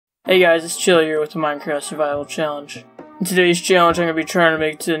Hey guys, it's Chill here with the Minecraft Survival Challenge. In today's challenge, I'm going to be trying to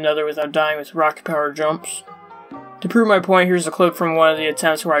make it to the Nether without dying with rocket power jumps. To prove my point, here's a clip from one of the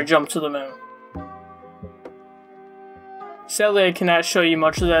attempts where I jumped to the moon. Sadly, I cannot show you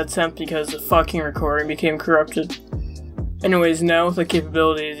much of that attempt because the fucking recording became corrupted. Anyways, now with the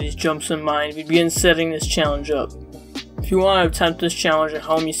capability of these jumps in mind, we begin setting this challenge up. If you want to attempt this challenge at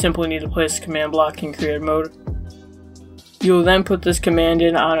home, you simply need to place a command block in creative mode. You will then put this command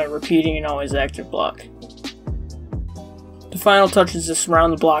in on a repeating and always active block. The final touch is to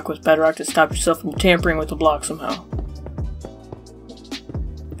surround the block with bedrock to stop yourself from tampering with the block somehow.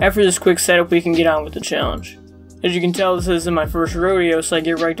 After this quick setup, we can get on with the challenge. As you can tell, this isn't my first rodeo, so I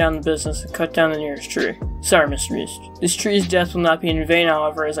get right down to business and cut down the nearest tree. Sorry, Mr. Beast. This tree's death will not be in vain,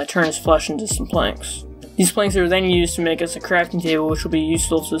 however, as I turn his flesh into some planks. These planks are then used to make us a crafting table, which will be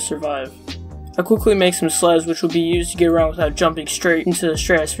useful to survive. I'll quickly make some sleds, which will be used to get around without jumping straight into the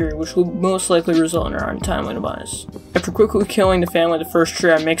stratosphere, which will most likely result in our untimely demise. After quickly killing the family of the first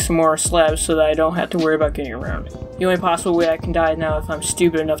tree, I make some more slabs so that I don't have to worry about getting around. The only possible way I can die now if I'm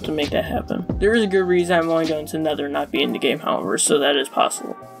stupid enough to make that happen. There is a good reason I'm only going to Nether and not be in the game, however, so that is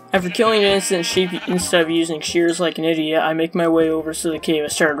possible. After killing an instant sheep instead of using shears like an idiot, I make my way over to the cave I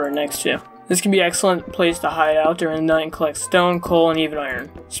started right next to. This can be an excellent place to hide out during the night and collect stone, coal, and even iron.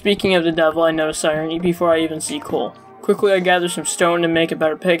 Speaking of the devil, I notice iron before I even see coal. Quickly I gather some stone to make a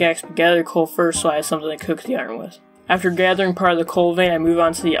better pickaxe, but gather coal first so I have something to cook the iron with. After gathering part of the coal vein, I move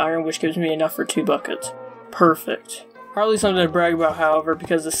on to the iron, which gives me enough for 2 buckets. Perfect. Hardly something to brag about, however,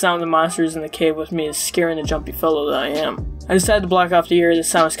 because the sound of the monsters in the cave with me is scaring the jumpy fellow that I am. I decided to block off the area the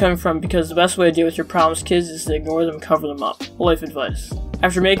sound is coming from because the best way to deal with your problems, kids, is to ignore them and cover them up. Life advice.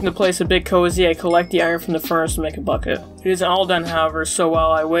 After making the place a bit cozy, I collect the iron from the furnace to make a bucket. It isn't all done, however, so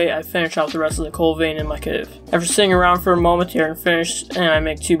while I wait, I finish out the rest of the coal vein in my cave. After sitting around for a moment, the iron finished, and I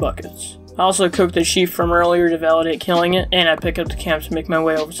make 2 buckets. I also cooked the sheep from earlier to validate killing it, and I pick up the camp to make my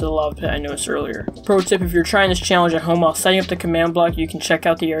way over to the lava pit I noticed earlier. Pro tip, if you're trying this challenge at home while setting up the command block, you can check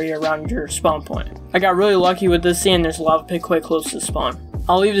out the area around your spawn point. I got really lucky with this scene, there's a lava pit quite close to the spawn.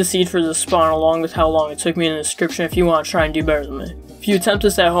 I'll leave the seed for the spawn along with how long it took me in the description if you want to try and do better than me. If you attempt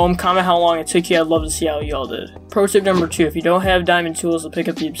this at home, comment how long it took you, I'd love to see how you all did. Pro tip number 2, if you don't have diamond tools to pick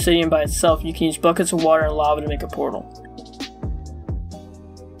up the obsidian by itself, you can use buckets of water and lava to make a portal.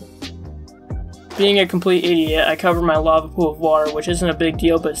 Being a complete idiot, I cover my lava pool of water, which isn't a big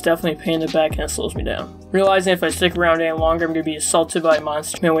deal, but it's definitely a pain in the back and it slows me down. Realizing if I stick around any longer, I'm going to be assaulted by a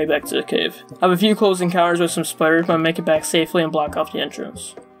monster on my way back to the cave. I have a few close encounters with some spiders, but I make it back safely and block off the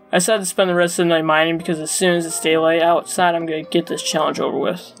entrance. I decided to spend the rest of the night mining because as soon as it's daylight outside, I'm going to get this challenge over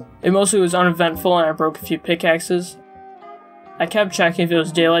with. It mostly was uneventful and I broke a few pickaxes. I kept checking if it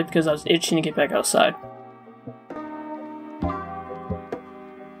was daylight because I was itching to get back outside.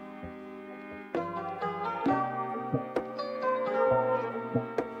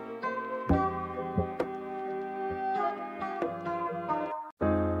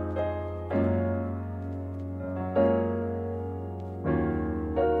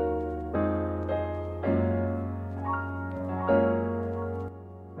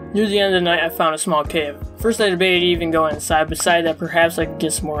 Near the end of the night, I found a small cave. First I debated even going inside, but decided that perhaps I could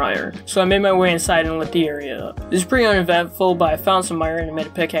get some more iron. So I made my way inside and lit the area up. This is pretty uneventful, but I found some iron and made a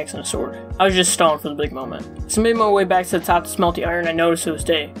pickaxe and a sword. I was just stalling for the big moment. So I made my way back to the top to smelt the iron, and I noticed it was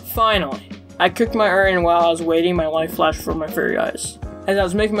day. Finally! I cooked my iron, and while I was waiting, my light flashed before my very eyes. As I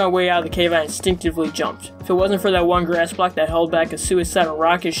was making my way out of the cave, I instinctively jumped. If it wasn't for that one grass block that held back a suicidal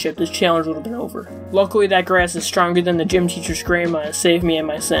rocket ship, this challenge would have been over. Luckily, that grass is stronger than the gym teacher's grandma and saved me and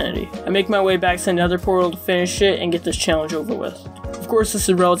my sanity. I make my way back to another portal to finish it and get this challenge over with. Of course, this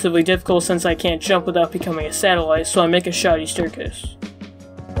is relatively difficult since I can't jump without becoming a satellite, so I make a shoddy staircase.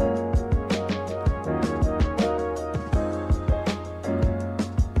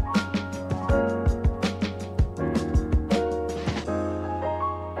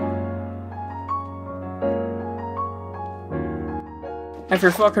 After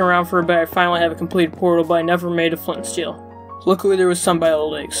fucking around for a bit, I finally have a completed portal, but I never made a flint and steel. Luckily there was some by the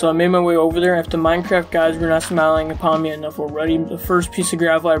lake, so I made my way over there, and if the Minecraft guys were not smiling upon me enough already, the first piece of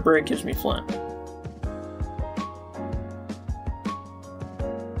gravel I break gives me flint.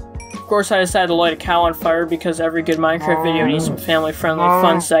 Of course I decided to light a cow on fire because every good Minecraft video needs some family-friendly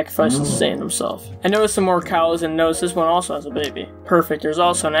fun sacrifice to sustain himself. I noticed some more cows and noticed this one also has a baby. Perfect, there's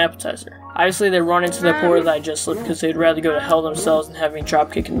also an appetizer. Obviously they run into the portal that I just lit because they'd rather go to hell themselves than have me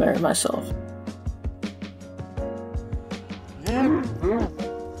dropkick and marry myself.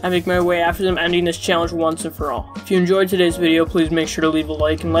 I make my way after them, ending this challenge once and for all. If you enjoyed today's video, please make sure to leave a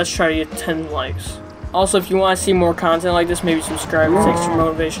like and let's try to get 10 likes. Also, if you want to see more content like this, maybe subscribe. It's extra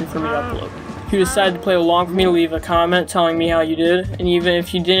motivation for me to upload. If you decided to play along for me, leave a comment telling me how you did, and even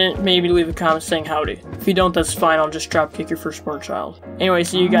if you didn't, maybe leave a comment saying howdy. If you don't, that's fine, I'll just drop kick your firstborn child. Anyway,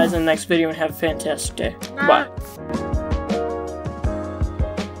 see you guys in the next video and have a fantastic day. Bye.